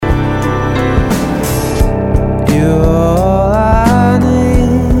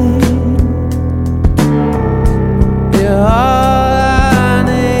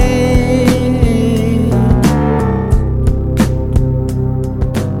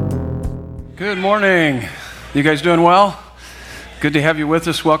Good morning. You guys doing well? Good to have you with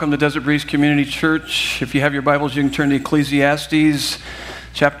us. Welcome to Desert Breeze Community Church. If you have your Bibles, you can turn to Ecclesiastes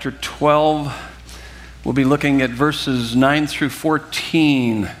chapter 12. We'll be looking at verses 9 through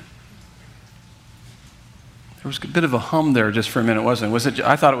 14. There was a bit of a hum there just for a minute, wasn't it?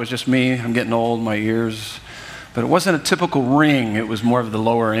 I thought it was just me. I'm getting old, my ears. But it wasn't a typical ring. It was more of the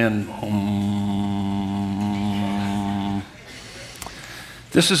lower end.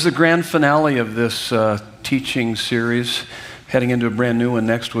 This is the grand finale of this teaching series, heading into a brand new one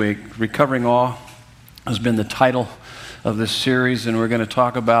next week. Recovering Awe has been the title of this series, and we're going to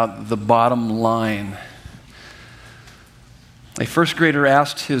talk about the bottom line. A first grader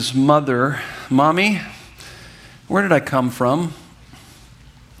asked his mother, "Mommy, where did I come from?"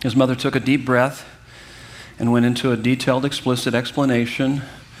 His mother took a deep breath and went into a detailed, explicit explanation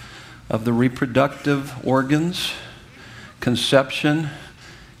of the reproductive organs, conception,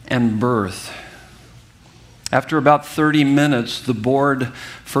 and birth. After about 30 minutes, the bored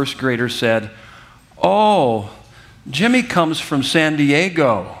first grader said, "Oh, Jimmy comes from San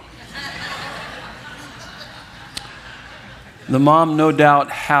Diego." The mom no doubt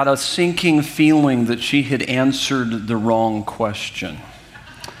had a sinking feeling that she had answered the wrong question.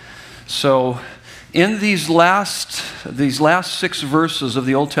 So in these last 6 verses of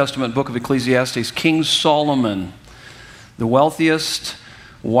the Old Testament book of Ecclesiastes, King Solomon, the wealthiest,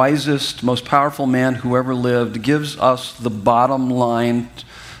 wisest, most powerful man who ever lived, gives us the bottom line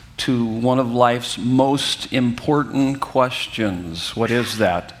to one of life's most important questions. What is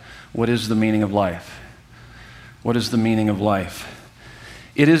that? What is the meaning of life? What is the meaning of life?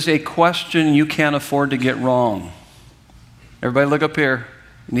 It is a question you can't afford to get wrong. Everybody look up here.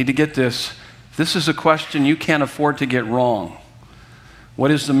 You need to get this. This is a question you can't afford to get wrong. What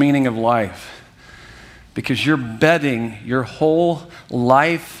is the meaning of life? Because you're betting your whole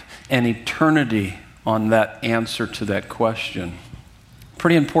life and eternity on that answer to that question.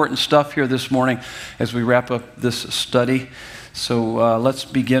 Pretty important stuff here this morning as we wrap up this study. So let's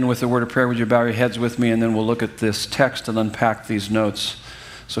begin with a word of prayer. Would you bow your heads with me, and then we'll look at this text and unpack these notes.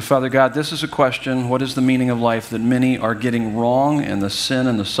 So Father God, this is a question: what is the meaning of life that many are getting wrong, and the sin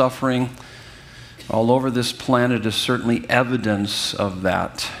and the suffering all over this planet is certainly evidence of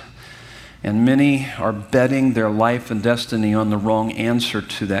that. And many are betting their life and destiny on the wrong answer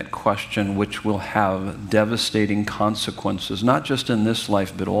to that question, which will have devastating consequences, not just in this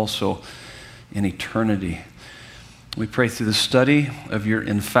life, but also in eternity. We pray through the study of your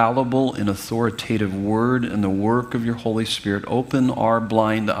infallible and authoritative word and the work of your Holy Spirit, open our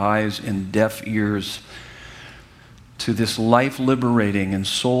blind eyes and deaf ears to this life-liberating and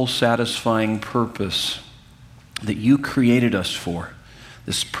soul-satisfying purpose that you created us for.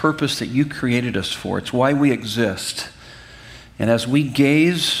 This purpose that you created us for. It's why we exist. And as we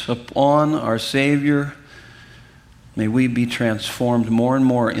gaze upon our Savior, may we be transformed more and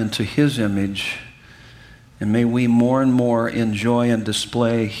more into His image, and may we more and more enjoy and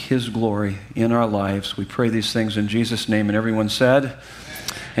display His glory in our lives. We pray these things in Jesus' name, and everyone said,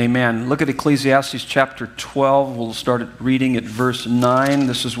 Amen. Look at Ecclesiastes chapter 12. We'll start reading at verse 9.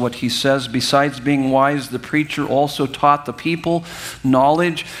 This is what he says. "Besides being wise, the preacher also taught the people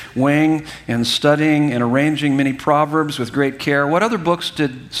knowledge, weighing and studying and arranging many proverbs with great care." What other books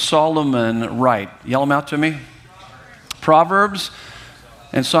did Solomon write? Yell them out to me. Proverbs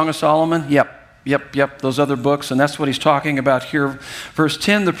and Song of Solomon? Yep, those other books. And that's what he's talking about here. Verse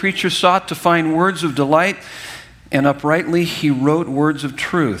 10, "The preacher sought to find words of delight, and uprightly he wrote words of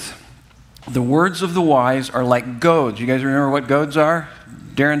truth. The words of the wise are like goads." You guys remember what goads are?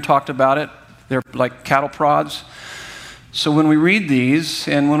 Darren talked about it. They're like cattle prods. So when we read these,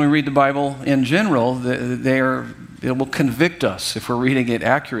 and when we read the Bible in general, it will convict us if we're reading it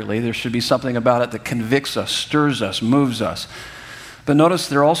accurately. There should be something about it that convicts us, stirs us, moves us. But notice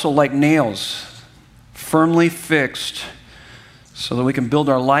they're also like nails, firmly fixed, so that we can build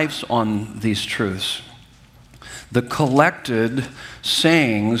our lives on these truths. The collected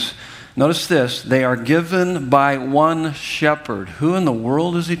sayings, notice this, they are given by one shepherd. Who in the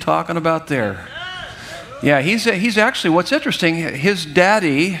world is he talking about there? Yeah, he's actually, what's interesting, his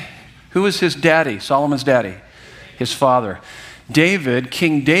daddy, who is his daddy? Solomon's daddy, his father. David,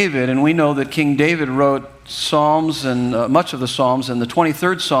 King David, and we know that King David wrote Psalms and much of the Psalms, and the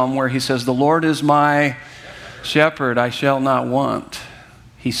 23rd Psalm where he says, "The Lord is my shepherd, I shall not want.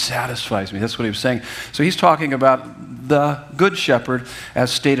 He satisfies me." That's what he was saying. So he's talking about the good shepherd, as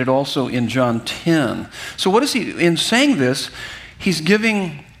stated also in John 10. So what is he, in saying this, he's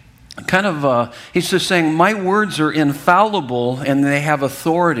giving he's just saying, my words are infallible and they have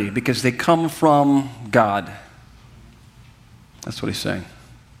authority because they come from God. That's what he's saying.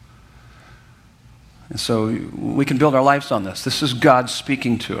 And so we can build our lives on this. This is God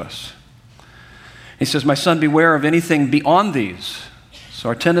speaking to us. He says, my son, beware of anything beyond these. So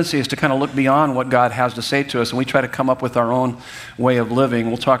our tendency is to kind of look beyond what God has to say to us, and we try to come up with our own way of living.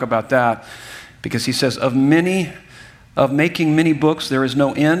 We'll talk about that, because he says, of making many books there is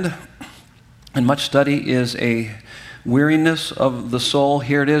no end, and much study is a weariness of the soul.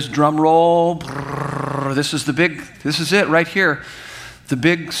 Here it is, drum roll. This is it right here. The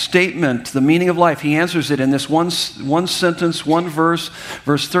big statement, the meaning of life. He answers it in this one sentence, one verse,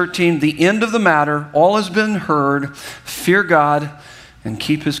 verse 13. The end of the matter, all has been heard. Fear God and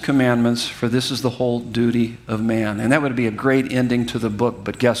keep his commandments, for this is the whole duty of man. And that would be a great ending to the book,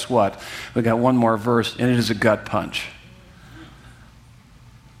 but guess what? We got one more verse, and it is a gut punch.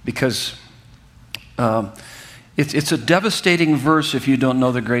 Because it's a devastating verse if you don't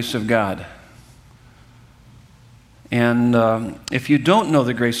know the grace of God. And if you don't know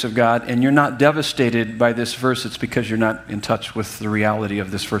the grace of God and you're not devastated by this verse, it's because you're not in touch with the reality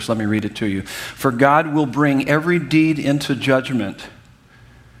of this verse. Let me read it to you. For God will bring every deed into judgment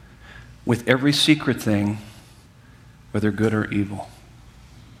with every secret thing, whether good or evil.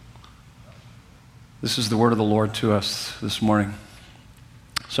 This is the word of the Lord to us this morning.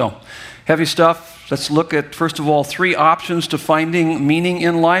 So, heavy stuff. Let's look at, first of all, 3 options to finding meaning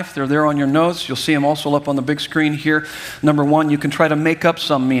in life. They're there on your notes. You'll see them also up on the big screen here. Number 1, you can try to make up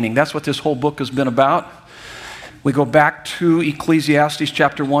some meaning. That's what this whole book has been about. We go back to Ecclesiastes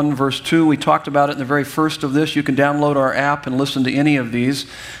chapter 1, verse 2. We talked about it in the very first of this. You can download our app and listen to any of these.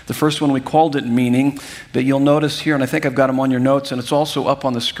 The first one we called it meaning, but you'll notice here, and I think I've got them on your notes, and it's also up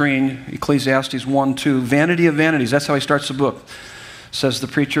on the screen, Ecclesiastes 1, 2. Vanity of vanities. That's how he starts the book. Says the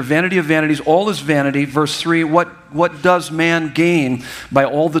preacher, vanity of vanities, all is vanity. Verse 3, what does man gain by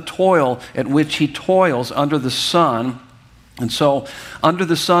all the toil at which he toils under the sun? And so, under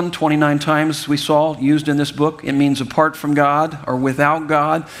the sun, 29 times we saw used in this book. It means apart from God or without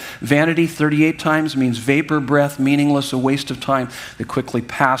God. Vanity, 38 times, means vapor, breath, meaningless, a waste of time that quickly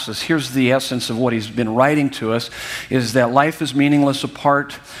passes. Here's the essence of what he's been writing to us, is that life is meaningless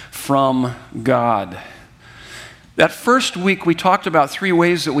apart from God. That first week, we talked about 3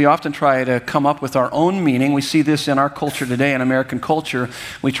 ways that we often try to come up with our own meaning. We see this in our culture today, in American culture.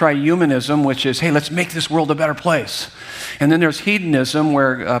 We try humanism, which is, hey, let's make this world a better place. And then there's hedonism,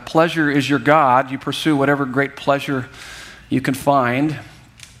 where pleasure is your God. You pursue whatever great pleasure you can find.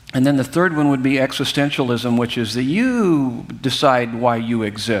 And then the third one would be existentialism, which is that you decide why you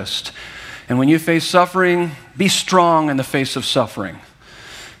exist. And when you face suffering, be strong in the face of suffering.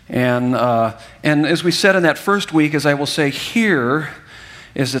 And as we said in that first week, as I will say here,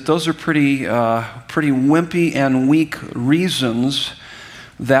 is that those are pretty wimpy and weak reasons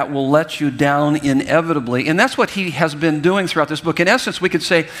that will let you down inevitably. And that's what he has been doing throughout this book. In essence, we could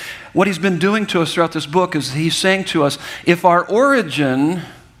say what he's been doing to us throughout this book is he's saying to us, if our origin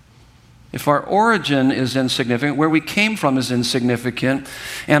is insignificant, where we came from is insignificant,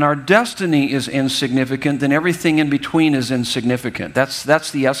 and our destiny is insignificant, then everything in between is insignificant.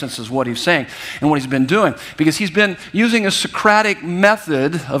 That's the essence of what he's saying and what he's been doing. Because he's been using a Socratic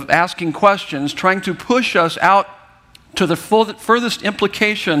method of asking questions, trying to push us out to the furthest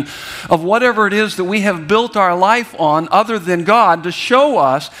implication of whatever it is that we have built our life on other than God, to show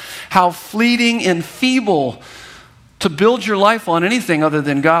us how fleeting and feeble to build your life on anything other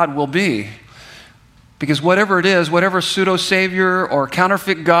than God will be. Because whatever it is, whatever pseudo-savior or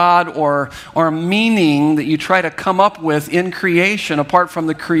counterfeit God or meaning that you try to come up with in creation apart from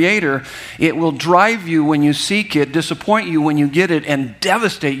the Creator, it will drive you when you seek it, disappoint you when you get it, and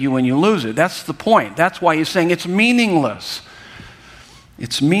devastate you when you lose it. That's the point. That's why he's saying it's meaningless.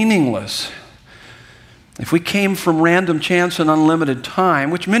 It's meaningless. If we came from random chance and unlimited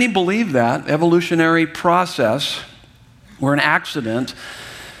time, which many believe that, evolutionary process, we're an accident,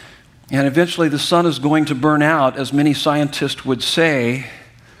 and eventually the sun is going to burn out, as many scientists would say,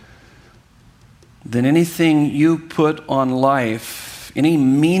 then anything you put on life, any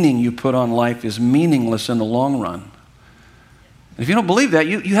meaning you put on life is meaningless in the long run. And if you don't believe that,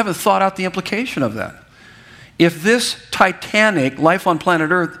 you haven't thought out the implication of that. If this Titanic, life on planet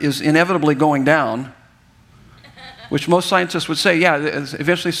Earth, is inevitably going down, which most scientists would say, yeah,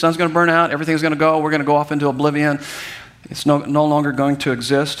 eventually the sun's going to burn out, everything's going to go, we're going to go off into oblivion. It's no longer going to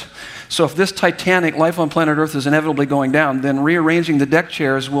exist. So if this Titanic, life on planet Earth, is inevitably going down, then rearranging the deck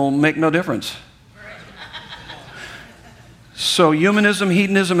chairs will make no difference. So humanism,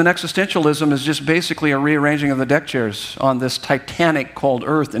 hedonism, and existentialism is just basically a rearranging of the deck chairs on this Titanic called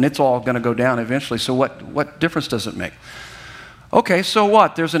Earth, and it's all going to go down eventually. So what difference does it make? Okay, so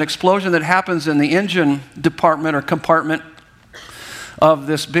what? There's an explosion that happens in the engine department or compartment of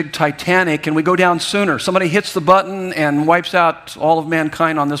this big Titanic and we go down sooner. Somebody hits the button and wipes out all of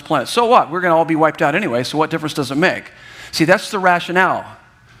mankind on this planet. So what? We're going to all be wiped out anyway, so what difference does it make? See, that's the rationale.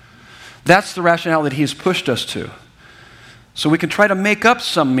 That's the rationale that he's pushed us to. So we can try to make up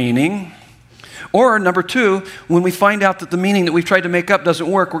some meaning. Or, number two, when we find out that the meaning that we've tried to make up doesn't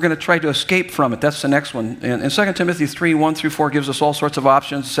work, we're going to try to escape from it. That's the next one. And 2 Timothy 3, 1 through 4 gives us all sorts of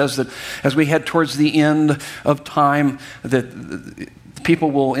options. It says that as we head towards the end of time, that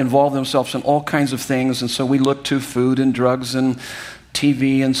people will involve themselves in all kinds of things. And so we look to food and drugs and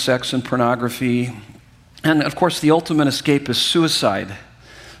TV and sex and pornography. And, of course, the ultimate escape is suicide.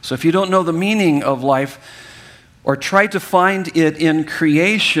 So if you don't know the meaning of life, or try to find it in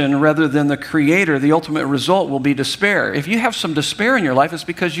creation rather than the Creator, the ultimate result will be despair. If you have some despair in your life, it's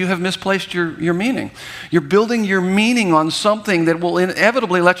because you have misplaced your meaning. You're building your meaning on something that will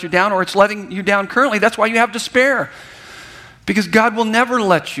inevitably let you down, or it's letting you down currently. That's why you have despair. Because God will never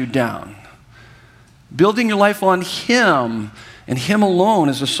let you down. Building your life on Him and Him alone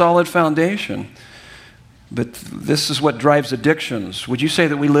is a solid foundation. But this is what drives addictions. Would you say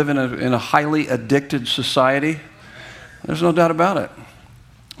that we live in a highly addicted society? There's no doubt about it.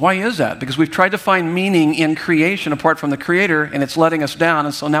 Why is that? Because we've tried to find meaning in creation apart from the Creator, and it's letting us down,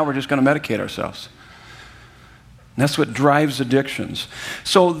 and so now we're just going to medicate ourselves. And that's what drives addictions.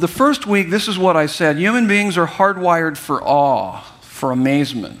 So the first week, this is what I said. Human beings are hardwired for awe, for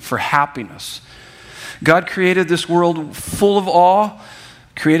amazement, for happiness. God created this world full of awe.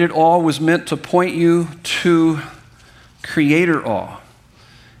 Created awe was meant to point you to Creator awe.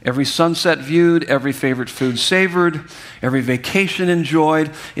 Every sunset viewed, every favorite food savored, every vacation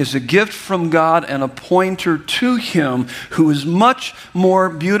enjoyed is a gift from God and a pointer to Him who is much more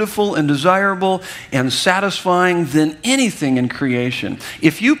beautiful and desirable and satisfying than anything in creation.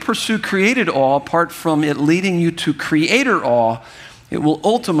 If you pursue created awe apart from it leading you to Creator awe, it will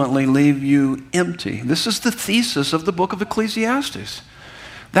ultimately leave you empty. This is the thesis of the book of Ecclesiastes.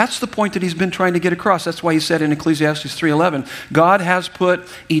 That's the point that he's been trying to get across. That's why he said in Ecclesiastes 3:11, God has put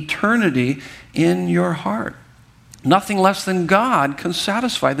eternity in your heart. Nothing less than God can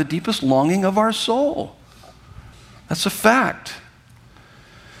satisfy the deepest longing of our soul. That's a fact.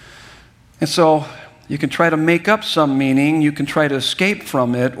 And so you can try to make up some meaning, you can try to escape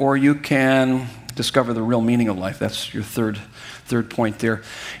from it, or you can discover the real meaning of life. That's your third point there.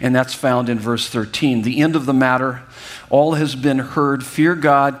 And that's found in verse 13. The end of the matter, all has been heard. Fear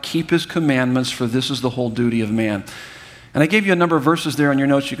God, keep His commandments, for this is the whole duty of man. And I gave you a number of verses there on your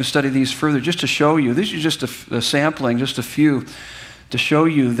notes. You can study these further just to show you. This is just a sampling, just a few, to show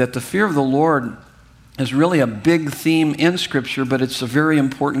you that the fear of the Lord is really a big theme in Scripture, but it's a very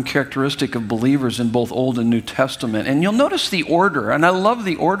important characteristic of believers in both Old and New Testament. And you'll notice the order, and I love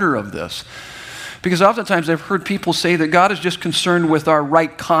the order of this. Because oftentimes I've heard people say that God is just concerned with our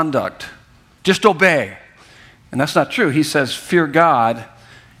right conduct. Just obey. And that's not true. He says, fear God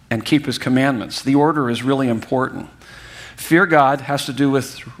and keep His commandments. The order is really important. Fear God has to do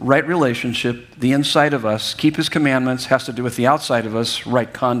with right relationship, the inside of us. Keep His commandments has to do with the outside of us,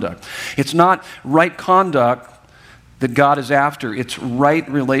 right conduct. It's not right conduct that God is after. It's right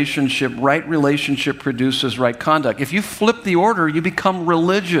relationship. Right relationship produces right conduct. If you flip the order, you become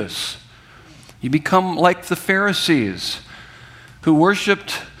religious. You become like the Pharisees who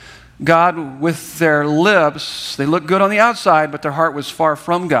worshiped God with their lips. They looked good on the outside, but their heart was far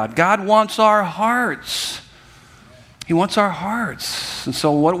from God. God wants our hearts. He wants our hearts. And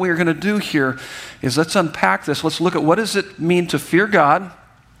so what we're going to do here is let's unpack this. Let's look at what does it mean to fear God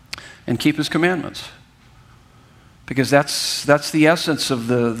and keep His commandments. Because that's the essence of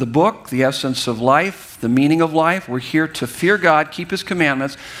the book, the essence of life, the meaning of life. We're here to fear God, keep His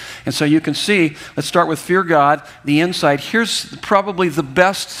commandments. And so you can see, let's start with fear God, the inside. Here's probably the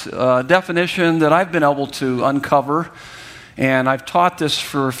best definition that I've been able to uncover. And I've taught this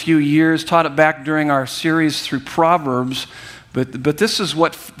for a few years, taught it back during our series through Proverbs. But this is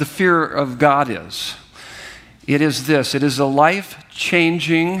what the fear of God is. It is this. It is a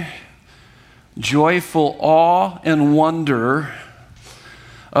life-changing, joyful awe and wonder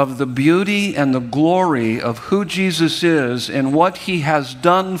of the beauty and the glory of who Jesus is and what He has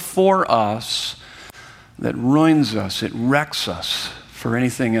done for us that ruins us, it wrecks us for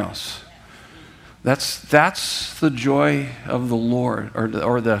anything else. That's the joy of the Lord,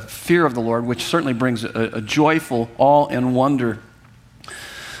 or the fear of the Lord, which certainly brings a joyful awe and wonder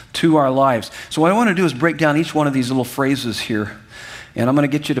to our lives. So what I want to do is break down each one of these little phrases here. And I'm going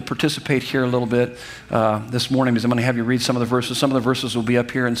to get you to participate here a little bit this morning because I'm going to have you read some of the verses. Some of the verses will be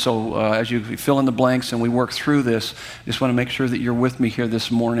up here. And so as you fill in the blanks and we work through this, I just want to make sure that you're with me here this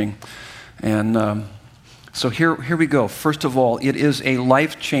morning. And So here we go. First of all, it is a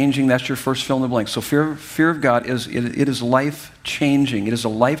life-changing, that's your first fill in the blank. So fear of God is, it is life-changing. It is a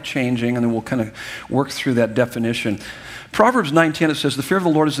life-changing, and then we'll kind of work through that definition. Proverbs 9:10, it says, the fear of the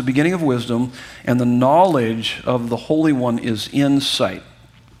Lord is the beginning of wisdom, and the knowledge of the Holy One is insight.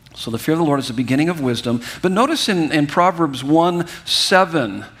 So the fear of the Lord is the beginning of wisdom. But notice in Proverbs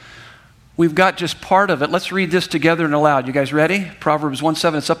 1:7, we've got just part of it. Let's read this together and aloud. You guys ready? Proverbs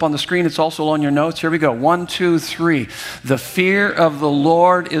 1:7. It's up on the screen. It's also on your notes. Here we go. 1, 2, 3. The fear of the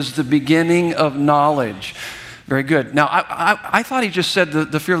Lord is the beginning of knowledge. Very good. Now, I thought he just said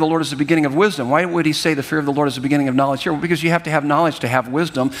the fear of the Lord is the beginning of wisdom. Why would he say the fear of the Lord is the beginning of knowledge here? Well, because you have to have knowledge to have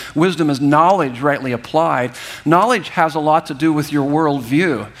wisdom. Wisdom is knowledge rightly applied. Knowledge has a lot to do with your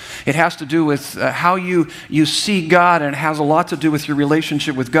worldview. It has to do with how you see God, and it has a lot to do with your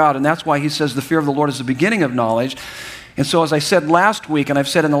relationship with God. And that's why he says the fear of the Lord is the beginning of knowledge. And so as I said last week, and I've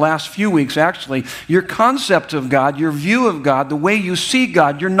said in the last few weeks actually, your concept of God, your view of God, the way you see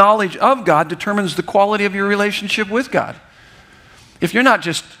God, your knowledge of God determines the quality of your relationship with God. If you're not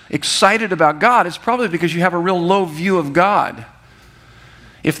just excited about God, it's probably because you have a real low view of God.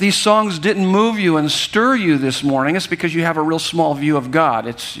 If these songs didn't move you and stir you this morning, it's because you have a real small view of God.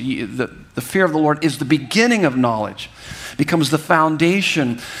 It's the fear of the Lord is the beginning of knowledge, becomes the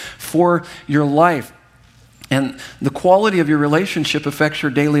foundation for your life. And the quality of your relationship affects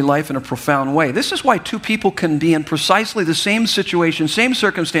your daily life in a profound way. This is why two people can be in precisely the same situation, same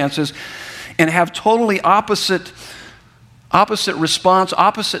circumstances, and have totally opposite response,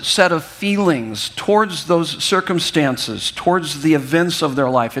 opposite set of feelings towards those circumstances, towards the events of their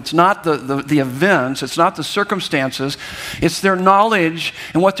life. It's not the events, it's not the circumstances, it's their knowledge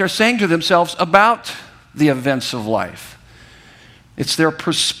and what they're saying to themselves about the events of life. It's their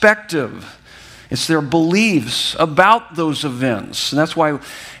perspective. It's their beliefs about those events. And that's why,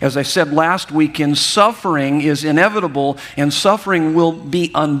 as I said last weekend, suffering is inevitable, and suffering will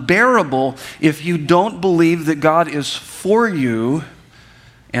be unbearable if you don't believe that God is for you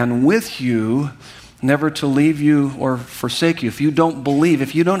and with you, never to leave you or forsake you. If you don't believe,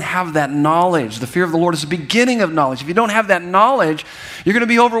 if you don't have that knowledge, the fear of the Lord is the beginning of knowledge. If you don't have that knowledge, you're going to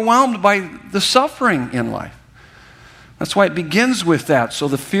be overwhelmed by the suffering in life. That's why it begins with that. So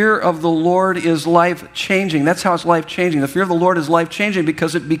the fear of the Lord is life-changing. That's how it's life-changing. The fear of the Lord is life-changing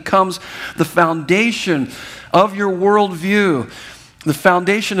because it becomes the foundation of your worldview. The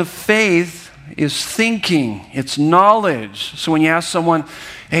foundation of faith is thinking. It's knowledge. So when you ask someone,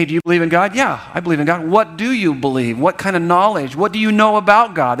 hey, do you believe in God? Yeah, I believe in God. What do you believe? What kind of knowledge? What do you know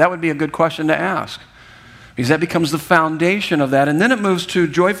about God? That would be a good question to ask, because that becomes the foundation of that. And then it moves to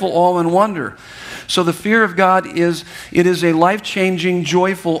joyful awe and wonder. So the fear of God is a life-changing,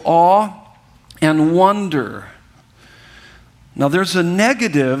 joyful awe and wonder. Now there's a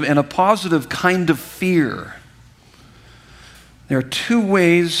negative and a positive kind of fear. There are two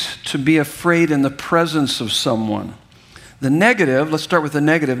ways to be afraid in the presence of someone. The negative, let's start with the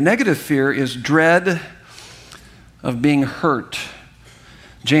negative. Negative fear is dread of being hurt.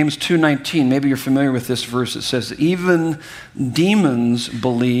 James 2:19, maybe you're familiar with this verse. It says, even demons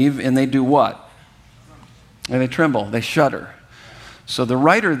believe, and they do what? And they tremble, they shudder. So the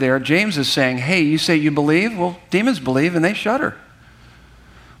writer there, James, is saying, hey, you say you believe? Well, demons believe and they shudder.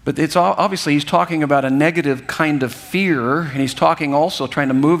 But it's obviously he's talking about a negative kind of fear, and he's talking also trying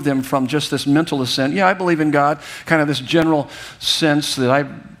to move them from just this mental assent. Yeah, I believe in God, kind of this general sense that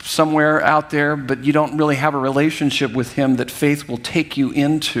I'm somewhere out there, but you don't really have a relationship with him that faith will take you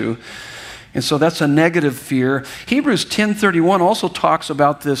into. And so that's a negative fear. Hebrews 10:31 also talks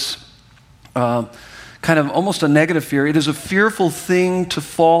about this kind of almost a negative fear. It is a fearful thing to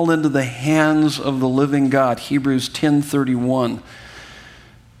fall into the hands of the living God. Hebrews 10:31.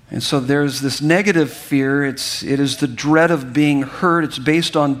 And so there's this negative fear. It is the dread of being hurt. It's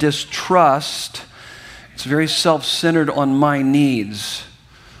based on distrust. It's very self-centered on my needs.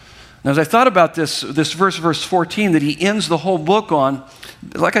 Now, as I thought about this verse 14, that he ends the whole book on,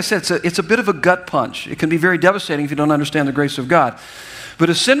 like I said, it's a bit of a gut punch. It can be very devastating if you don't understand the grace of God. But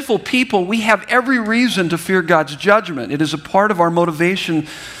as sinful people, we have every reason to fear God's judgment. It is a part of our motivation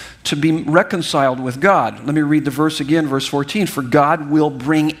to be reconciled with God. Let me read the verse again, verse 14. For God will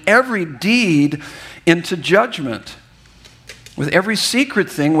bring every deed into judgment with every secret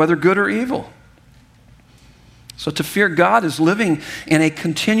thing, whether good or evil. So to fear God is living in a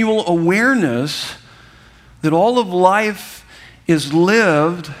continual awareness that all of life is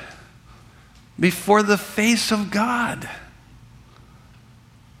lived before the face of God.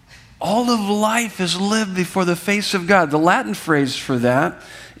 All of life is lived before the face of God. The Latin phrase for that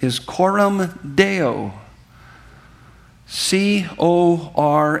is coram Deo. C-O-R-A-M-D-E-O.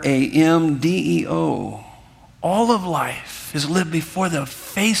 All of life is lived before the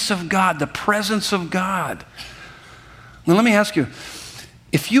face of God, the presence of God. Now let me ask you,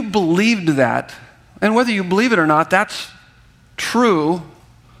 if you believed that, and whether you believe it or not, that's true.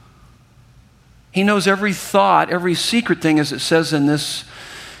 He knows every thought, every secret thing, as it says in this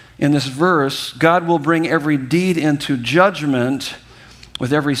verse. God will bring every deed into judgment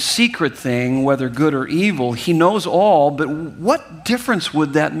with every secret thing, whether good or evil. He knows all, but what difference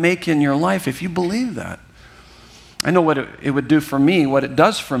would that make in your life if you believe that? I know what it would do for me, what it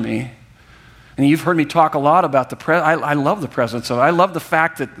does for me. And you've heard me talk a lot about I love the presence of, I love the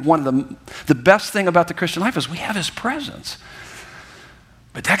fact that one of the best thing about the Christian life is we have His presence.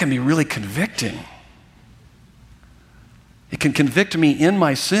 But that can be really convicting. It can convict me in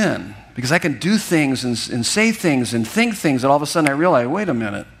my sin because I can do things and say things and think things, and all of a sudden I realize, wait a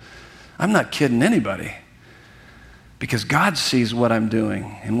minute, I'm not kidding anybody because God sees what I'm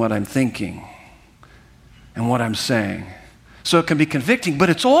doing and what I'm thinking and what I'm saying. So it can be convicting, but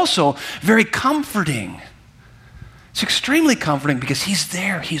it's also very comforting. It's extremely comforting because He's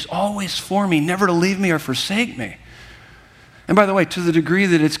there. He's always for me, never to leave me or forsake me. And by the way, to the degree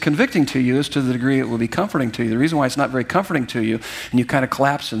that it's convicting to you is to the degree it will be comforting to you. The reason why it's not very comforting to you and you kind of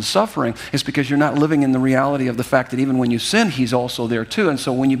collapse in suffering is because you're not living in the reality of the fact that even when you sin, He's also there too. And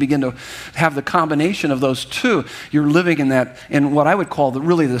so when you begin to have the combination of those two, you're living in what I would call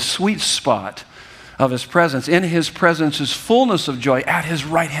really the sweet spot of His presence. In His presence is fullness of joy. At His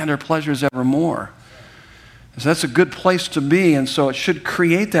right hand are pleasures evermore. So that's a good place to be, and so it should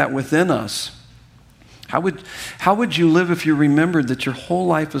create that within us. How would you live if you remembered that your whole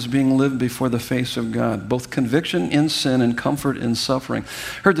life is being lived before the face of God? Both conviction in sin and comfort in suffering.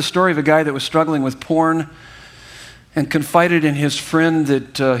 Heard the story of a guy that was struggling with porn and confided in his friend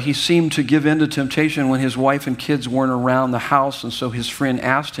that he seemed to give in to temptation when his wife and kids weren't around the house, and so his friend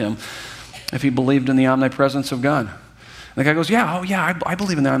asked him if he believed in the omnipresence of God. And the guy goes, I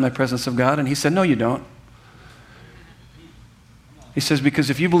believe in the omnipresence of God. And he said, no, you don't. He says, because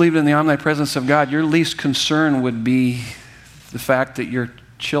if you believed in the omnipresence of God, your least concern would be the fact that your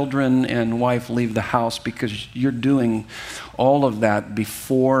children and wife leave the house because you're doing all of that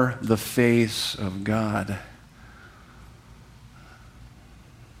before the face of God.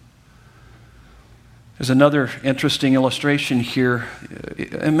 There's another interesting illustration here.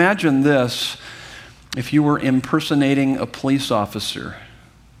 Imagine this, if you were impersonating a police officer.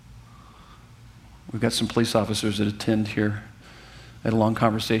 We've got some police officers that attend here. I had a long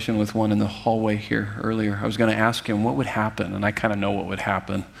conversation with one in the hallway here earlier. I was going to ask him what would happen, and I kind of know what would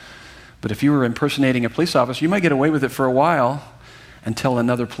happen. But if you were impersonating a police officer, you might get away with it for a while until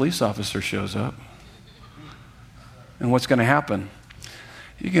another police officer shows up. And what's going to happen?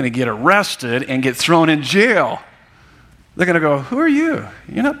 You're going to get arrested and get thrown in jail. They're going to go, who are you?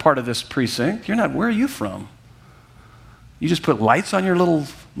 You're not part of this precinct. Where are you from? You just put lights on your little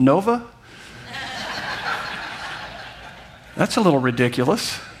Nova? That's a little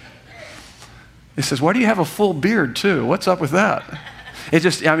ridiculous. He says, why do you have a full beard too? What's up with that?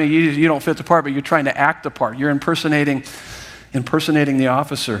 You don't fit the part, but you're trying to act the part. You're impersonating the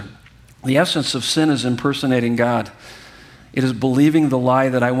officer. The essence of sin is impersonating God. It is believing the lie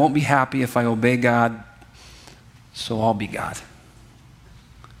that I won't be happy if I obey God, so I'll be God.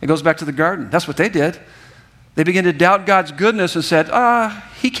 It goes back to the garden. That's what they did. They began to doubt God's goodness and said,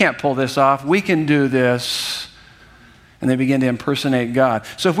 He can't pull this off. We can do this. And they began to impersonate God.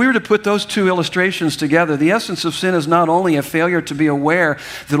 So if we were to put those two illustrations together, the essence of sin is not only a failure to be aware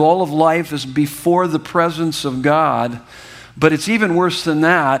that all of life is before the presence of God, but it's even worse than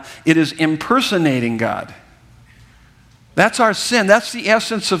that. It is impersonating God. That's our sin. That's the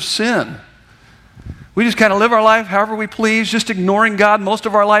essence of sin. We just kind of live our life however we please, just ignoring God most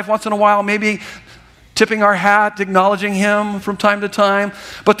of our life, once in a while, maybe tipping our hat, acknowledging Him from time to time.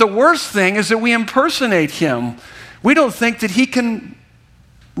 But the worst thing is that we impersonate Him. We don't think that He can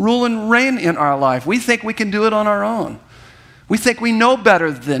rule and reign in our life. We think we can do it on our own. We think we know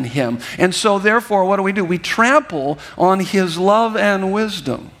better than Him. And so therefore, what do? We trample on His love and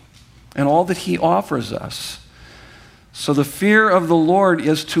wisdom and all that He offers us. So the fear of the Lord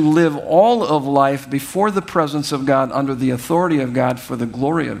is to live all of life before the presence of God, under the authority of God, for the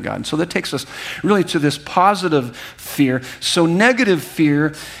glory of God. And so that takes us really to this positive fear. So negative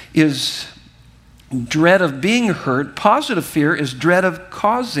fear is dread of being hurt. Positive fear is dread of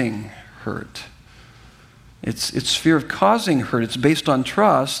causing hurt. It's fear of causing hurt. It's based on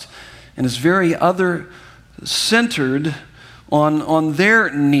trust, and it's very other-centered on their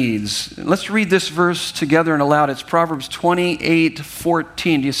needs. Let's read this verse together and aloud. It's Proverbs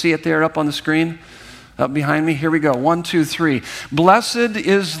 28:14. Do you see it there up on the screen? up behind me. Here we go. 1, 2, 3. Blessed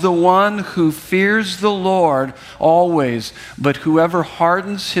is the one who fears the Lord always, but whoever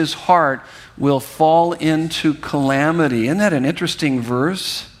hardens his heart will fall into calamity. Isn't that an interesting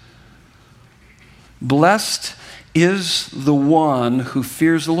verse? Blessed is the one who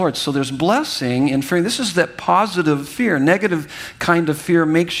fears the Lord. So there's blessing in fearing. This is that positive fear. Negative kind of fear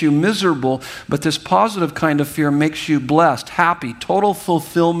makes you miserable, but this positive kind of fear makes you blessed, happy, total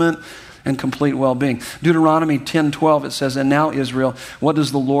fulfillment, and complete well-being. Deuteronomy 10:12, it says, "And now, Israel, what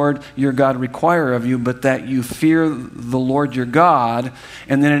does the Lord your God require of you but that you fear the Lord your God?"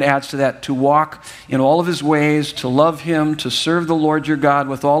 And then it adds to that, to walk in all of his ways, to love him, to serve the Lord your God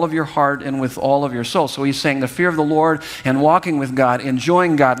with all of your heart and with all of your soul. So he's saying the fear of the Lord and walking with God,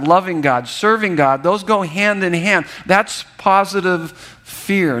 enjoying God, loving God, serving God, those go hand in hand. That's positive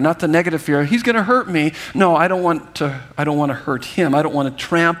fear, not the negative fear. He's going to hurt me. No, I don't want to hurt him. I don't want to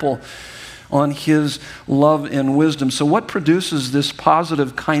trample on his love and wisdom. So what produces this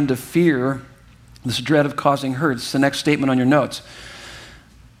positive kind of fear, this dread of causing hurt? It's the next statement on your notes.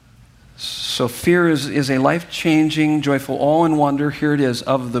 So fear is a life-changing, joyful awe and wonder, here it is,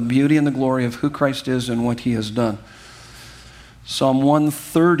 of the beauty and the glory of who Christ is and what he has done. Psalm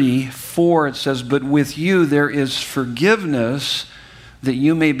 134, it says, "But with you there is forgiveness, that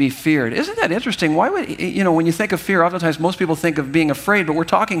you may be feared." Isn't that interesting? Why would, when you think of fear, oftentimes most people think of being afraid, but we're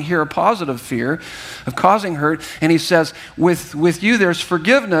talking here a positive fear of causing hurt. And he says, with you there's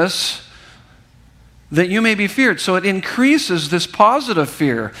forgiveness, that you may be feared. So it increases this positive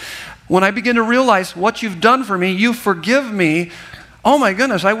fear. When I begin to realize what you've done for me, you forgive me, oh my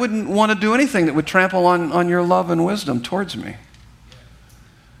goodness, I wouldn't want to do anything that would trample on your love and wisdom towards me.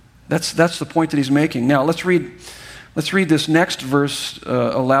 That's the point that he's making. Now let's read this next verse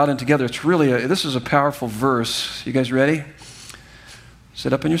aloud and together. This is a powerful verse. You guys ready?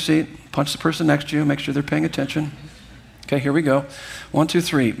 Sit up in your seat. Punch the person next to you. Make sure they're paying attention. Okay, here we go. 1, 2,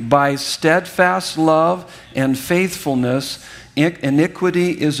 3. By steadfast love and faithfulness,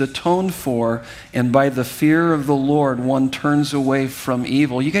 iniquity is atoned for, and by the fear of the Lord, one turns away from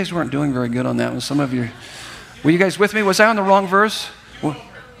evil. You guys weren't doing very good on that one. Some of you, were you guys with me? Was I on the wrong verse?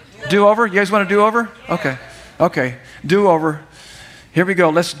 Do over? You guys want to do over? Okay, do over. Here we go.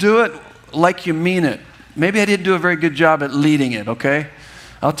 Let's do it like you mean it. Maybe I didn't do a very good job at leading it, okay?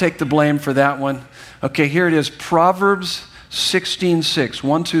 I'll take the blame for that one. Okay, here it is. Proverbs 16:6.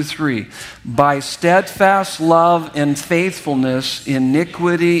 1, 2, 3. By steadfast love and faithfulness,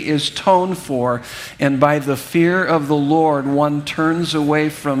 iniquity is atoned for, and by the fear of the Lord, one turns away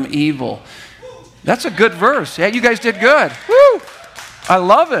from evil. That's a good verse. Yeah, you guys did good. Woo! I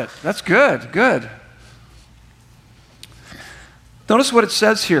love it. That's good. Good. Notice what it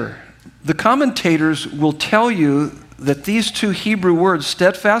says here. The commentators will tell you that these two Hebrew words,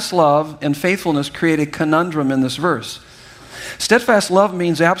 steadfast love and faithfulness, create a conundrum in this verse. Steadfast love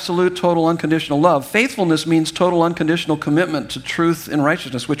means absolute, total, unconditional love. Faithfulness means total, unconditional commitment to truth and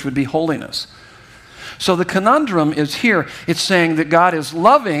righteousness, which would be holiness. So the conundrum is here. It's saying that God is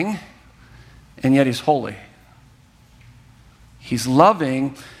loving, and yet he's holy. He's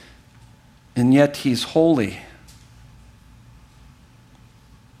loving, and yet he's holy.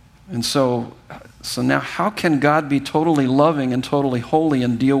 And so now how can God be totally loving and totally holy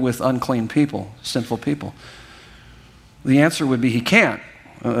and deal with unclean people, sinful people? The answer would be he can't.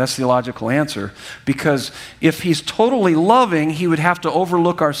 That's the logical answer. Because if he's totally loving, he would have to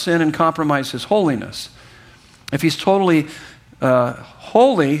overlook our sin and compromise his holiness. If he's totally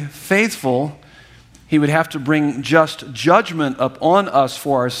holy, faithful, he would have to bring just judgment upon us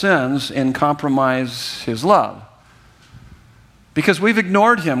for our sins and compromise his love. Because we've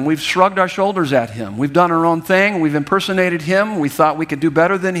ignored him. We've shrugged our shoulders at him. We've done our own thing. We've impersonated him. We thought we could do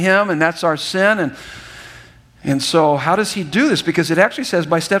better than him, and that's our sin. And so how does he do this? Because it actually says,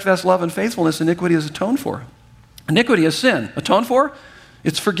 by steadfast love and faithfulness, iniquity is atoned for. Iniquity is sin. Atoned for?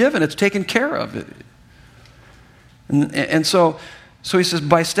 It's forgiven. It's taken care of. And so he says,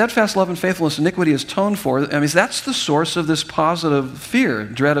 by steadfast love and faithfulness, iniquity is atoned for. I mean, that's the source of this positive fear,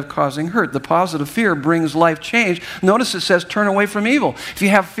 dread of causing hurt. The positive fear brings life change. Notice it says, turn away from evil. If you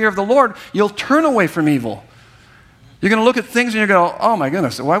have fear of the Lord, you'll turn away from evil. You're going to look at things and you're going to go, oh my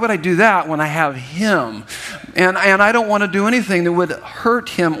goodness, why would I do that when I have him? And I don't want to do anything that would hurt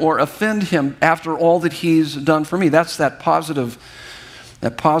him or offend him after all that he's done for me. That's that positive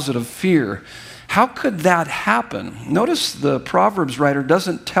fear. How could that happen? Notice the Proverbs writer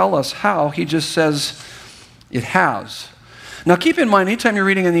doesn't tell us how. He just says it has. Now keep in mind, anytime you're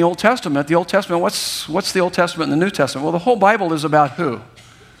reading in the Old Testament, what's the Old Testament and the New Testament? Well, the whole Bible is about who?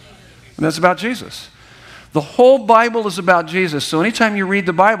 And it's about Jesus. The whole Bible is about Jesus. So anytime you read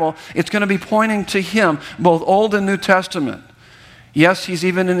the Bible, it's going to be pointing to him, both Old and New Testament. Yes, he's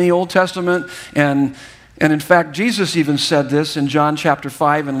even in the Old Testament, and in fact, Jesus even said this in John chapter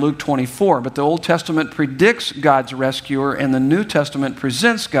 5 and Luke 24. But the Old Testament predicts God's rescuer, and the New Testament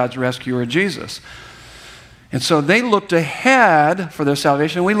presents God's rescuer, Jesus. And so they looked ahead for their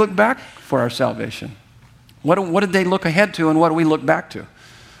salvation, and we look back for our salvation. What did they look ahead to, and what do we look back to?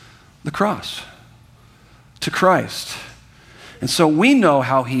 The cross, to Christ. And so we know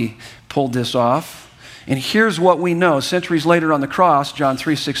how he pulled this off. And here's what we know. Centuries later on the cross, John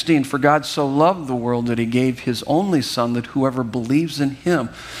 3:16, for God so loved the world that he gave his only Son, that whoever believes in him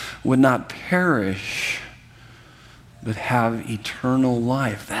would not perish, but have eternal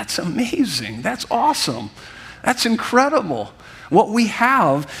life. That's amazing. That's awesome. That's incredible. What we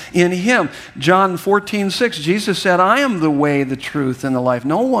have in him. John 14:6, Jesus said, I am the way, the truth, and the life.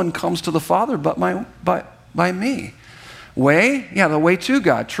 No one comes to the Father but by me. Way? Yeah, the way to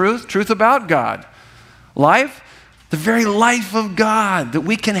God. Truth about God. Life? The very life of God that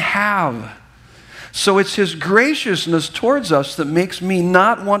we can have. So it's his graciousness towards us that makes me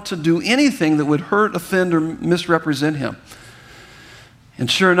not want to do anything that would hurt, offend, or misrepresent him.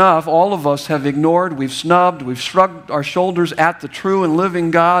 And sure enough, all of us have ignored, we've snubbed, we've shrugged our shoulders at the true and living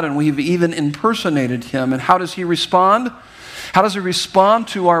God, and we've even impersonated him. And how does he respond? How does he respond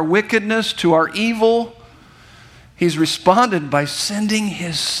to our wickedness, to our evil? He's responded by sending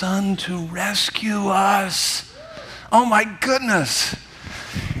his Son to rescue us. Oh my goodness.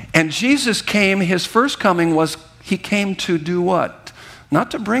 And Jesus came, his first coming was, he came to do what?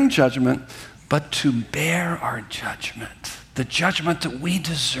 Not to bring judgment, but to bear our judgment. The judgment that we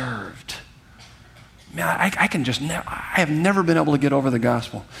deserved. Man, I have never been able to get over the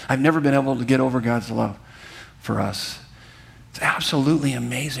gospel. I've never been able to get over God's love for us. It's absolutely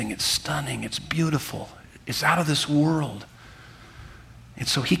amazing. It's stunning. It's beautiful. It's out of this world. And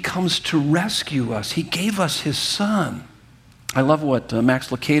so he comes to rescue us. He gave us his Son. I love what Max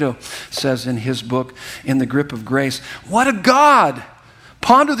Lucado says in his book, In the Grip of Grace. What a God!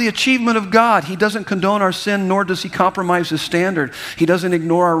 Ponder the achievement of God. He doesn't condone our sin, nor does he compromise his standard. He doesn't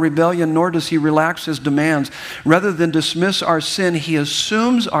ignore our rebellion, nor does he relax his demands. Rather than dismiss our sin, he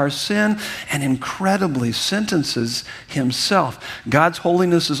assumes our sin and incredibly sentences himself. God's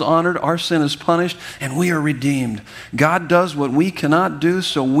holiness is honored, our sin is punished, and we are redeemed. God does what we cannot do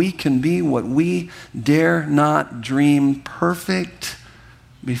so we can be what we dare not dream, perfect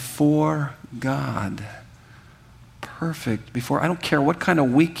before God. Perfect before. I don't care what kind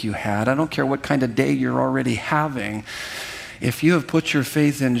of week you had. I don't care what kind of day you're already having. If you have put your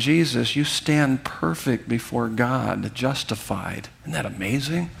faith in Jesus, you stand perfect before God, justified. Isn't that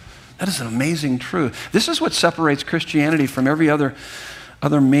amazing? That is an amazing truth. This is what separates Christianity from every other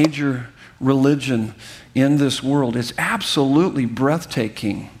major religion in this world. It's absolutely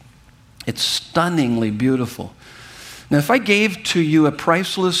breathtaking. It's stunningly beautiful. Now, if I gave to you a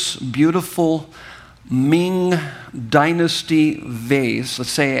priceless, beautiful Ming Dynasty vase.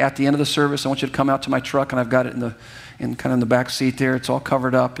 Let's say at the end of the service, I want you to come out to my truck, and I've got it in the back seat there. It's all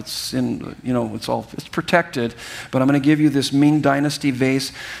covered up. It's it's protected. But I'm going to give you this Ming Dynasty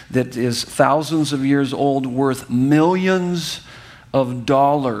vase that is thousands of years old, worth millions of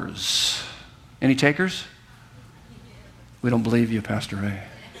dollars. Any takers? We don't believe you, Pastor Ray.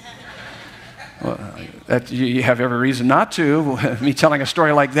 Well, you have every reason not to, me telling a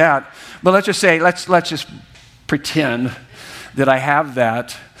story like that. But let's just pretend that I have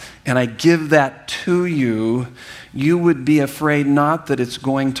that and I give that to you. You would be afraid not that it's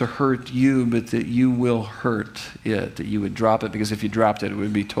going to hurt you, but that you will hurt it, that you would drop it, because if you dropped it, it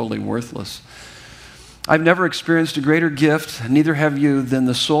would be totally worthless. I've never experienced a greater gift, neither have you, than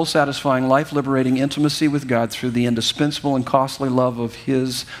the soul-satisfying, life-liberating intimacy with God through the indispensable and costly love of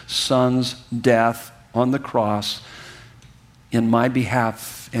his Son's death on the cross in my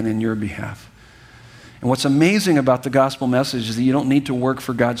behalf and in your behalf. And what's amazing about the gospel message is that you don't need to work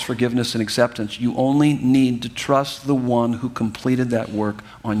for God's forgiveness and acceptance. You only need to trust the one who completed that work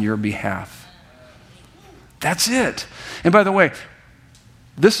on your behalf. That's it. And by the way,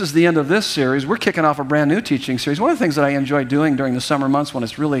 this is the end of this series. We're kicking off a brand new teaching series. One of the things that I enjoy doing during the summer months when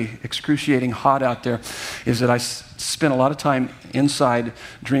it's really excruciating hot out there is that I spend a lot of time inside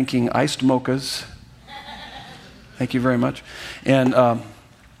drinking iced mochas. Thank you very much. And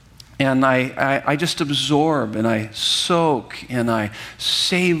I just absorb and I soak and I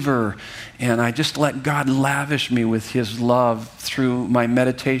savor and I just let God lavish me with his love through my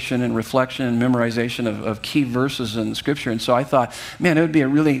meditation and reflection and memorization of key verses in Scripture. And so I thought, man, it would be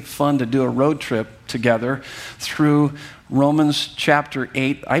really fun to do a road trip together through Romans chapter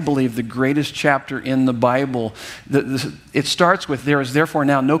 8, I believe the greatest chapter in the Bible. It starts with, there is therefore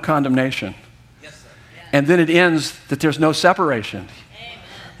now no condemnation. Yes, sir. And then it ends that there's no separation.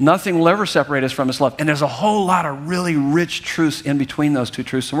 Nothing will ever separate us from His love. And there's a whole lot of really rich truths in between those two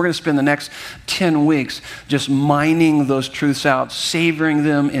truths. So we're going to spend the next 10 weeks just mining those truths out, savoring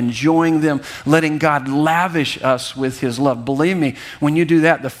them, enjoying them, letting God lavish us with His love. Believe me, when you do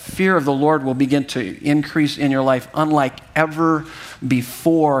that, the fear of the Lord will begin to increase in your life unlike ever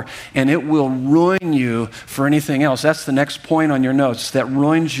before, and it will ruin you for anything else. That's the next point on your notes, that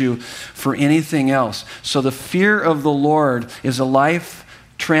ruins you for anything else. So the fear of the Lord is a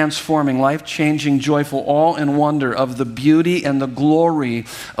life-transforming, life-changing, joyful, awe and wonder of the beauty and the glory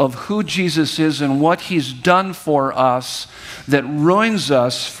of who Jesus is and what He's done for us that ruins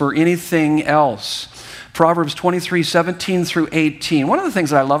us for anything else. Proverbs 23, 17 through 18. One of the things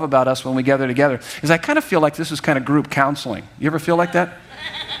that I love about us when we gather together is I kind of feel like this is kind of group counseling. You ever feel like that?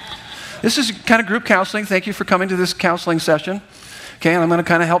 This is kind of group counseling. Thank you for coming to this counseling session. Okay, and I'm going to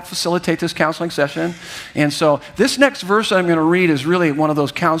kind of help facilitate this counseling session. And so this next verse I'm going to read is really one of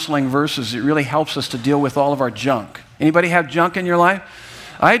those counseling verses. It really helps us to deal with all of our junk. Anybody have junk in your life?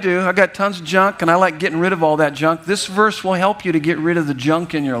 I do. I got tons of junk, and I like getting rid of all that junk. This verse will help you to get rid of the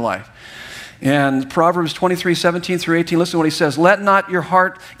junk in your life. And Proverbs 23, 17 through 18, listen to what he says. Let not your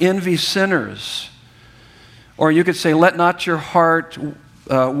heart envy sinners. Or you could say, let not your heart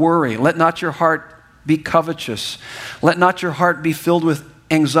worry. Let not your heart be covetous. Let not your heart be filled with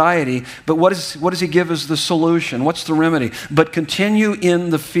anxiety. But what does he give as the solution? What's the remedy? But continue in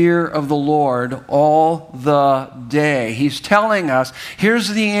the fear of the Lord all the day. He's telling us, here's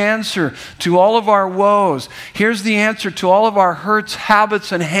the answer to all of our woes. Here's the answer to all of our hurts,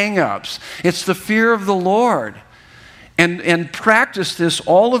 habits, and hang-ups. It's the fear of the Lord. And practice this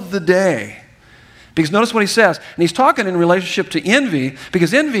all of the day. Because notice what he says. And he's talking in relationship to envy,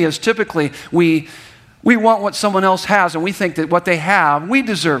 because envy is typically we want what someone else has, and we think that what they have, we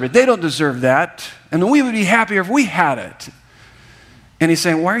deserve it. They don't deserve that. And we would be happier if we had it. And he's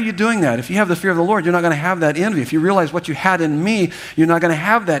saying, why are you doing that? If you have the fear of the Lord, you're not going to have that envy. If you realize what you had in me, you're not going to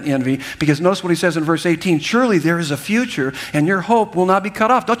have that envy. Because notice what he says in verse 18, surely there is a future, and your hope will not be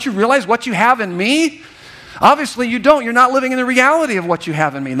cut off. Don't you realize what you have in me? Obviously you don't. You're not living in the reality of what you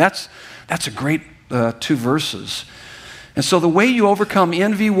have in me. And that's a great 2 verses. And so the way you overcome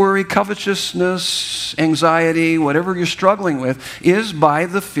envy, worry, covetousness, anxiety, whatever you're struggling with, is by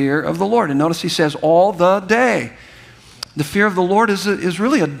the fear of the Lord. And notice he says all the day. The fear of the Lord is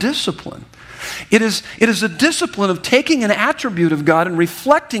really a discipline. It is a discipline of taking an attribute of God and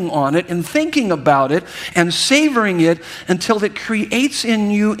reflecting on it and thinking about it and savoring it until it creates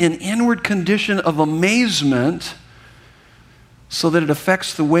in you an inward condition of amazement so that it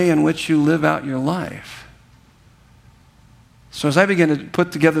affects the way in which you live out your life. So as I begin to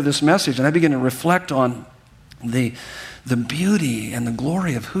put together this message and I begin to reflect on the beauty and the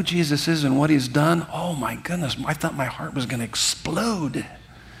glory of who Jesus is and what He's done, oh my goodness, I thought my heart was going to explode.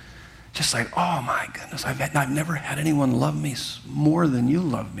 Just like, oh my goodness, I've never had anyone love me more than you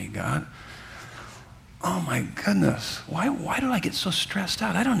love me, God. Oh my goodness, why do I get so stressed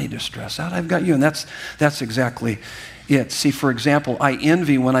out? I don't need to stress out. I've got you. And that's exactly it. See, for example, I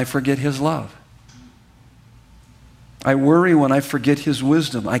envy when I forget His love. I worry when I forget His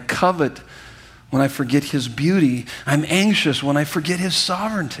wisdom. I covet when I forget His beauty. I'm anxious when I forget His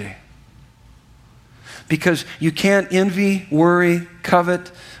sovereignty. Because you can't envy, worry,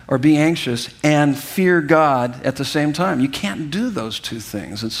 covet, or be anxious and fear God at the same time. You can't do those two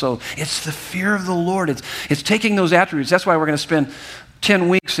things. And so it's the fear of the Lord. It's taking those attributes. That's why we're going to spend 10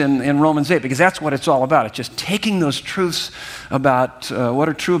 weeks in Romans 8, because that's what it's all about. It's just taking those truths about what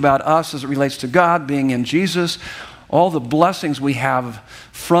are true about us as it relates to God, being in Jesus, all the blessings we have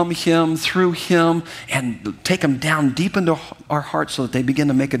from Him, through Him, and take them down deep into our hearts so that they begin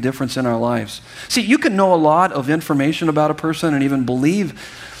to make a difference in our lives. See, you can know a lot of information about a person and even believe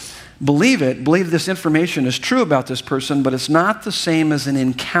this information is true about this person, but it's not the same as an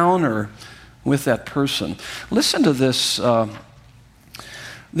encounter with that person. Listen to this.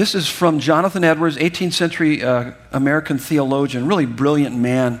 This is from Jonathan Edwards, 18th century American theologian, really brilliant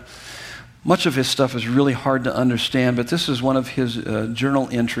man. Much of his stuff is really hard to understand, but this is one of his journal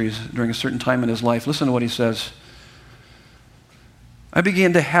entries during a certain time in his life. Listen to what he says. I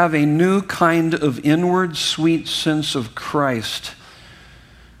began to have a new kind of inward sweet sense of Christ.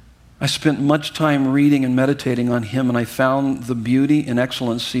 I spent much time reading and meditating on Him, and I found the beauty and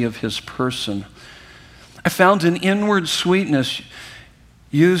excellency of His person. I found an inward sweetness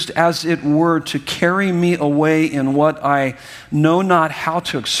used as it were to carry me away in what I know not how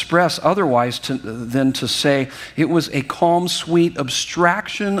to express otherwise than to say it was a calm, sweet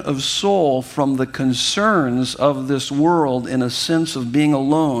abstraction of soul from the concerns of this world in a sense of being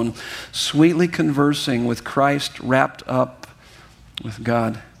alone, sweetly conversing with Christ wrapped up with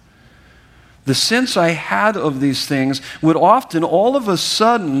God. The sense I had of these things would often, all of a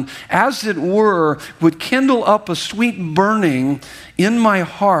sudden, as it were, would kindle up a sweet burning in my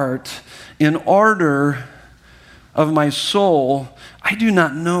heart, in ardor of my soul, I do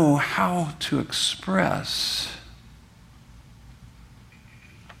not know how to express.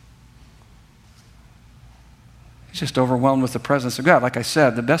 He's just overwhelmed with the presence of God. Like I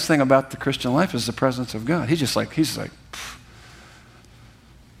said, the best thing about the Christian life is the presence of God. He's like, pfft.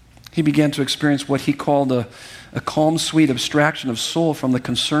 He began to experience what he called a calm, sweet abstraction of soul from the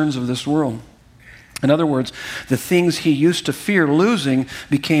concerns of this world. In other words, the things he used to fear losing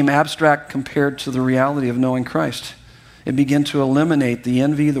became abstract compared to the reality of knowing Christ. It began to eliminate the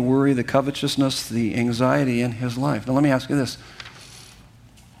envy, the worry, the covetousness, the anxiety in his life. Now let me ask you this.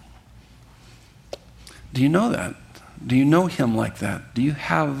 Do you know that? Do you know him like that? Do you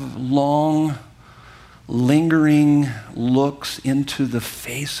have long, lingering looks into the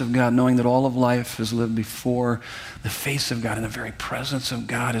face of God, knowing that all of life is lived before the face of God and the very presence of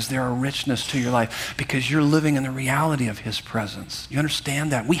God? Is there a richness to your life because you're living in the reality of his presence? You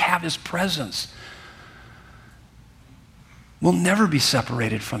understand that? We have his presence. We'll never be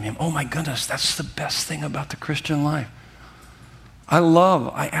separated from him. Oh my goodness, that's the best thing about the Christian life.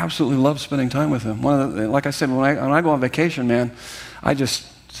 I absolutely love spending time with him. Like I said, when I go on vacation, man, I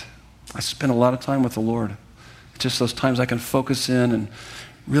spend a lot of time with the Lord. It's just those times I can focus in and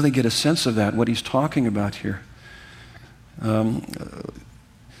really get a sense of that, what he's talking about here.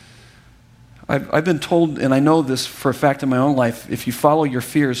 I've been told, and I know this for a fact in my own life, if you follow your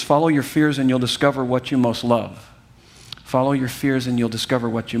fears and you'll discover what you most love. Follow your fears and you'll discover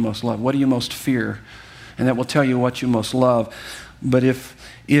what you most love. What do you most fear? And that will tell you what you most love. But if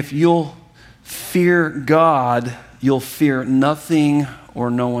you'll fear God, you'll fear nothing or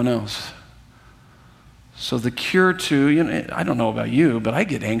no one else. So the cure to, I don't know about you, but I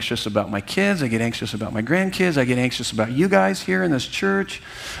get anxious about my kids. I get anxious about my grandkids. I get anxious about you guys here in this church.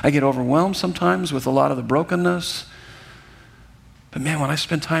 I get overwhelmed sometimes with a lot of the brokenness. But man, when I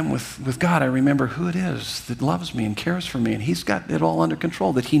spend time with God, I remember who it is that loves me and cares for me. And he's got it all under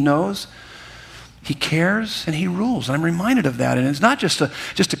control, that he knows, he cares, and he rules. And I'm reminded of that. And it's not just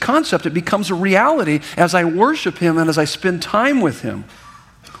a concept. It becomes a reality as I worship him and as I spend time with him.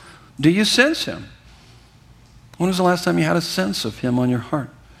 Do you sense him? When was the last time you had a sense of him on your heart?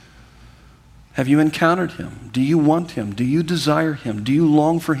 Have you encountered him? Do you want him? Do you desire him? Do you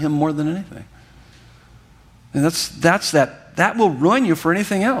long for him more than anything? And that will ruin you for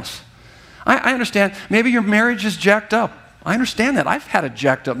anything else. I understand. Maybe your marriage is jacked up. I understand that. I've had a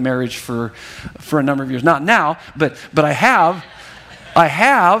jacked up marriage for a number of years. Not now, but I have.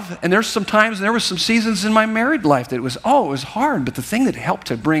 And there's some times, there were some seasons in my married life that it was hard. But the thing that helped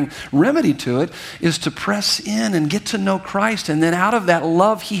to bring remedy to it is to press in and get to know Christ. And then out of that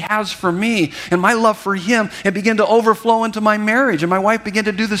love he has for me and my love for him, it began to overflow into my marriage. And my wife began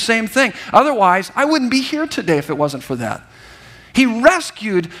to do the same thing. Otherwise, I wouldn't be here today if it wasn't for that. He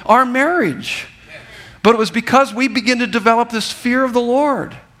rescued our marriage. But it was because we begin to develop this fear of the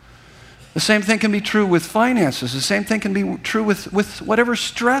Lord. The same thing can be true with finances. The same thing can be true with whatever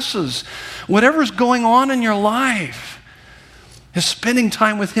stresses, whatever's going on in your life. Is spending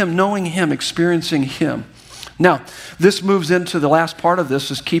time with him, knowing him, experiencing him. Now, this moves into the last part of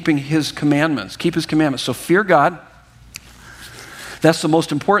this is keeping his commandments. Keep his commandments. So fear God. That's the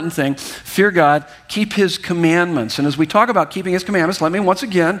most important thing. Fear God, keep his commandments. And as we talk about keeping his commandments, let me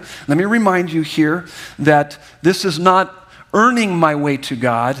remind you here that this is not earning my way to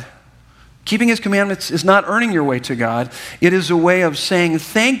God. Keeping his commandments is not earning your way to God. It is a way of saying,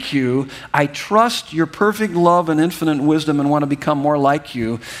 thank you. I trust your perfect love and infinite wisdom and want to become more like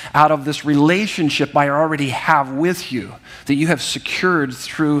you out of this relationship I already have with you that you have secured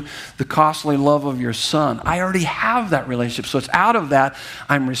through the costly love of your Son. I already have that relationship. So it's out of that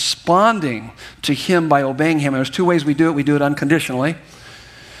I'm responding to him by obeying him. And there's two ways we do it. We do it unconditionally.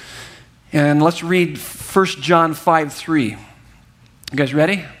 And let's read 1 John 5:3. You guys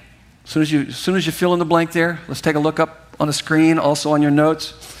ready? As soon as you fill in the blank there, let's take a look up on the screen, also on your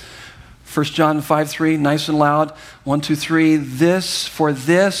notes. 1 John 5:3, nice and loud. 1, 2, 3. For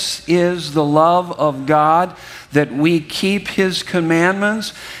this is the love of God, that we keep his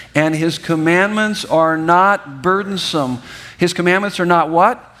commandments, and his commandments are not burdensome. His commandments are not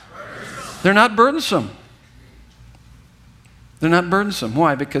what? Burdensome. They're not burdensome. They're not burdensome.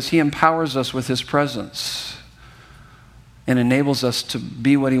 Why? Because he empowers us with his presence and enables us to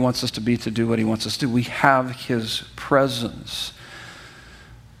be what he wants us to be, to do what he wants us to do. We have his presence.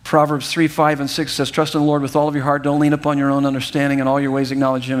 Proverbs 3, 5, and 6 says, trust in the Lord with all of your heart. Don't lean upon your own understanding. In all your ways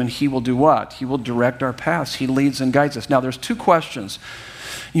acknowledge him, and he will do what? He will direct our paths. He leads and guides us. Now, there's two questions.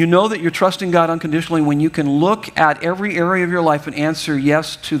 You know that you're trusting God unconditionally when you can look at every area of your life and answer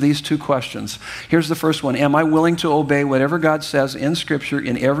yes to these two questions. Here's the first one. Am I willing to obey whatever God says in Scripture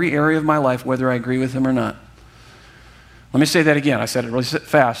in every area of my life, whether I agree with him or not? Let me say that again. I said it really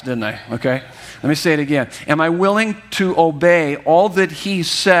fast, didn't I? Okay? Let me say it again. Am I willing to obey all that he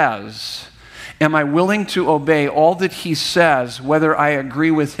says? Am I willing to obey all that he says, whether I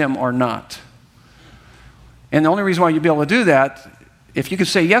agree with him or not? And the only reason why you'd be able to do that, if you could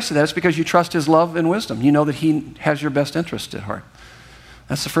say yes to that, is because you trust his love and wisdom. You know that he has your best interest at heart.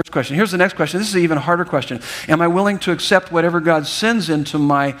 That's the first question. Here's the next question. This is an even harder question. Am I willing to accept whatever God sends into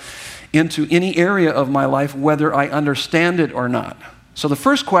any area of my life, whether I understand it or not? So the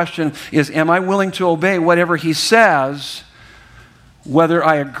first question is, am I willing to obey whatever he says, whether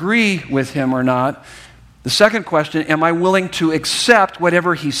I agree with him or not? The second question, am I willing to accept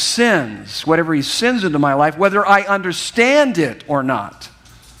whatever he sends into my life, whether I understand it or not?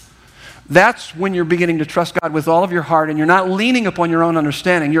 That's when you're beginning to trust God with all of your heart and you're not leaning upon your own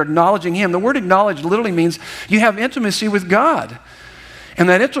understanding. You're acknowledging him. The word acknowledge literally means you have intimacy with God. And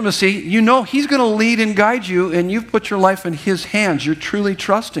that intimacy, you know he's going to lead and guide you, and you've put your life in his hands. You're truly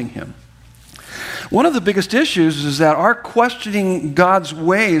trusting him. One of the biggest issues is that our questioning God's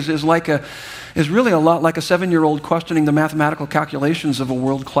ways is really a lot like a 7-year-old questioning the mathematical calculations of a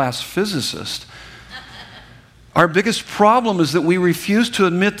world-class physicist. Our biggest problem is that we refuse to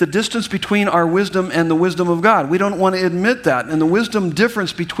admit the distance between our wisdom and the wisdom of God. We don't want to admit that. And the wisdom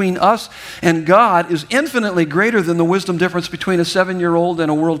difference between us and God is infinitely greater than the wisdom difference between a 7-year-old and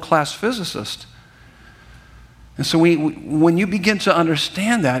a world-class physicist. And so when you begin to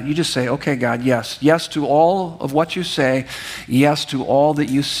understand that, you just say, okay, God, yes. Yes to all of what you say. Yes to all that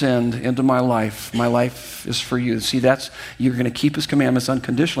you send into my life. My life is for you. See, you're going to keep his commandments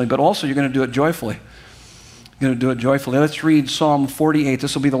unconditionally, but also you're going to do it joyfully. You're going to do it joyfully. Let's read Psalm 48.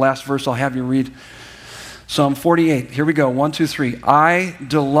 This will be the last verse I'll have you read. Psalm 48. Here we go. 1, 2, 3. I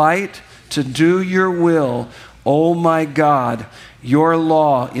delight to do your will, O my God. Your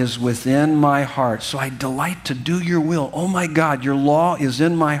law is within my heart. So I delight to do your will. Oh my God, your law is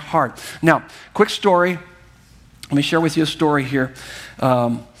in my heart. Now, quick story. Let me share with you a story here.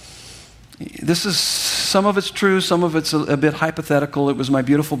 Some of it's true, some of it's a bit hypothetical. It was my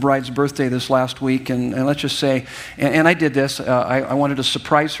beautiful bride's birthday this last week, and let's just say, and I did this. I wanted to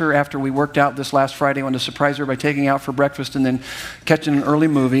surprise her after we worked out this last Friday. I wanted to surprise her by taking her out for breakfast and then catching an early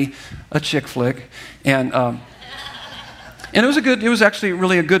movie, a chick flick, and it was actually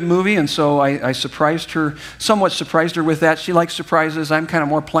really a good movie, and so I somewhat surprised her with that. She likes surprises. I'm kind of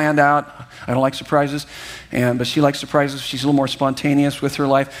more planned out. I don't like surprises, but she likes surprises. She's a little more spontaneous with her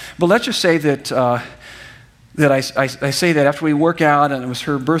life. But let's just say that I say that after we work out, and it was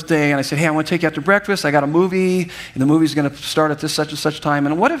her birthday, and I said, hey, I want to take you out to breakfast. I got a movie, and the movie's going to start at this such and such time.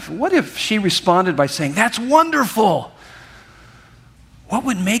 And what if she responded by saying, that's wonderful. What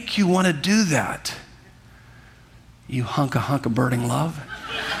would make you want to do that? You hunk of burning love.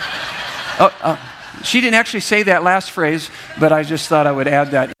 She didn't actually say that last phrase, but I just thought I would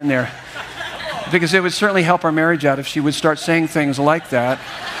add that in there. Because it would certainly help our marriage out if she would start saying things like that.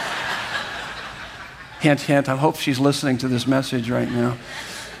 Hint, hint. I hope she's listening to this message right now.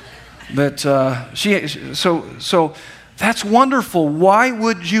 But so that's wonderful. Why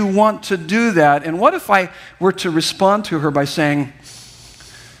would you want to do that? And what if I were to respond to her by saying,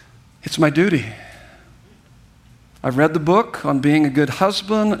 it's my duty. I've read the book on being a good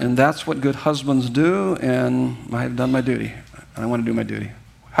husband, and that's what good husbands do, and I've done my duty. And I want to do my duty.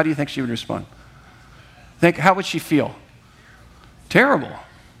 How do you think she would respond? How would she feel? Terrible.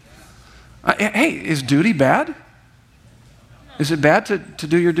 Hey, is duty bad? Is it bad to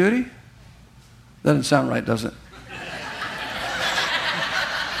do your duty? Doesn't sound right, does it?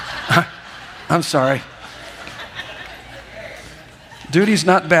 I'm sorry. Duty's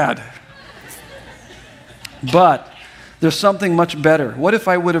not bad. But there's something much better. What if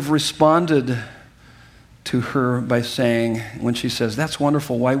I would have responded to her by saying, when she says, that's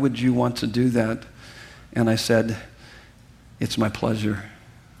wonderful, why would you want to do that? And I said, it's my pleasure.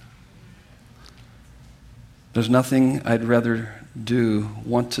 There's nothing I'd rather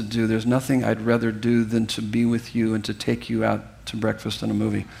want to do. There's nothing I'd rather do than to be with you and to take you out to breakfast and a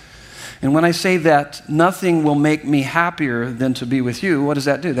movie. And when I say that nothing will make me happier than to be with you, what does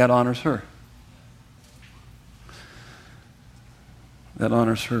that do? That honors her. that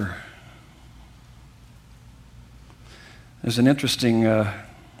honors her. There's an interesting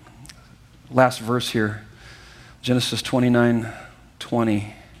last verse here, Genesis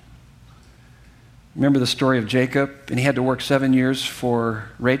 29:20. Remember the story of Jacob? And he had to work 7 years for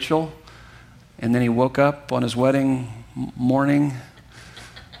Rachel. And then he woke up on his wedding morning,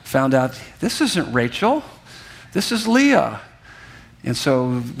 found out, this isn't Rachel, this is Leah. And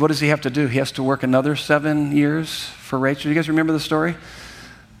so what does he have to do? He has to work another 7 years for Rachel. You guys remember the story?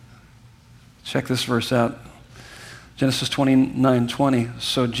 Check this verse out. Genesis 29:20.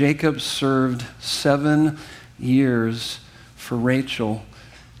 So Jacob served 7 years for Rachel,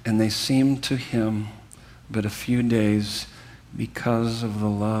 and they seemed to him but a few days because of the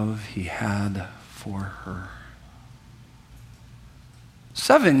love he had for her.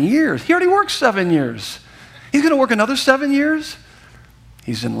 7 years. He already worked 7 years. He's going to work another 7 years?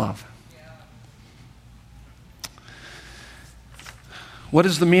 He's in love. What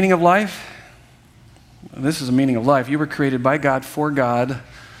is the meaning of life? This is the meaning of life. You were created by God, for God,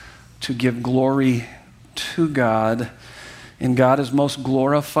 to give glory to God. And God is most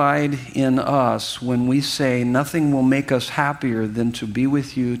glorified in us when we say nothing will make us happier than to be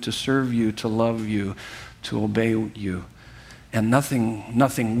with you, to serve you, to love you, to obey you. And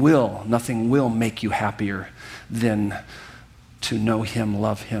nothing will make you happier than to know him,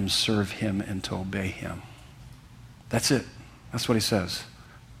 love him, serve him, and to obey him. That's it. That's what he says.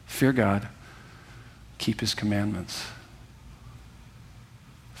 Fear God, keep his commandments.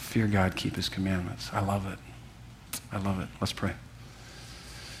 Fear God, keep his commandments. I love it. I love it. Let's pray.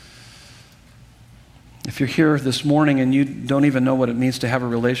 If you're here this morning and you don't even know what it means to have a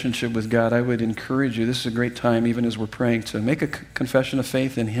relationship with God, I would encourage you, this is a great time, even as we're praying, to make a confession of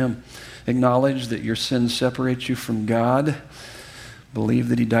faith in him. Acknowledge that your sins separate you from God. Believe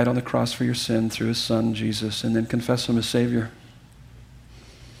that he died on the cross for your sin through his son, Jesus, and then confess him as Savior.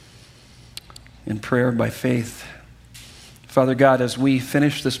 In prayer by faith. Father God, as we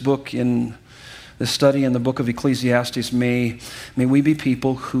finish this book in the study in the book of Ecclesiastes, may we be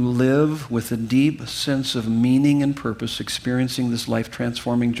people who live with a deep sense of meaning and purpose, experiencing this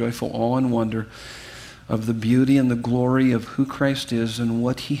life-transforming, joyful awe and wonder of the beauty and the glory of who Christ is and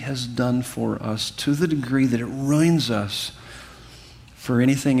what he has done for us, to the degree that it ruins us for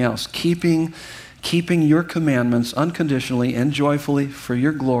anything else. Keeping your commandments unconditionally and joyfully for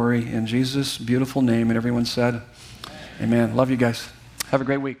your glory in Jesus' beautiful name. And everyone said, amen. Love you guys. Have a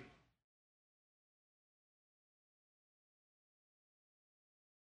great week.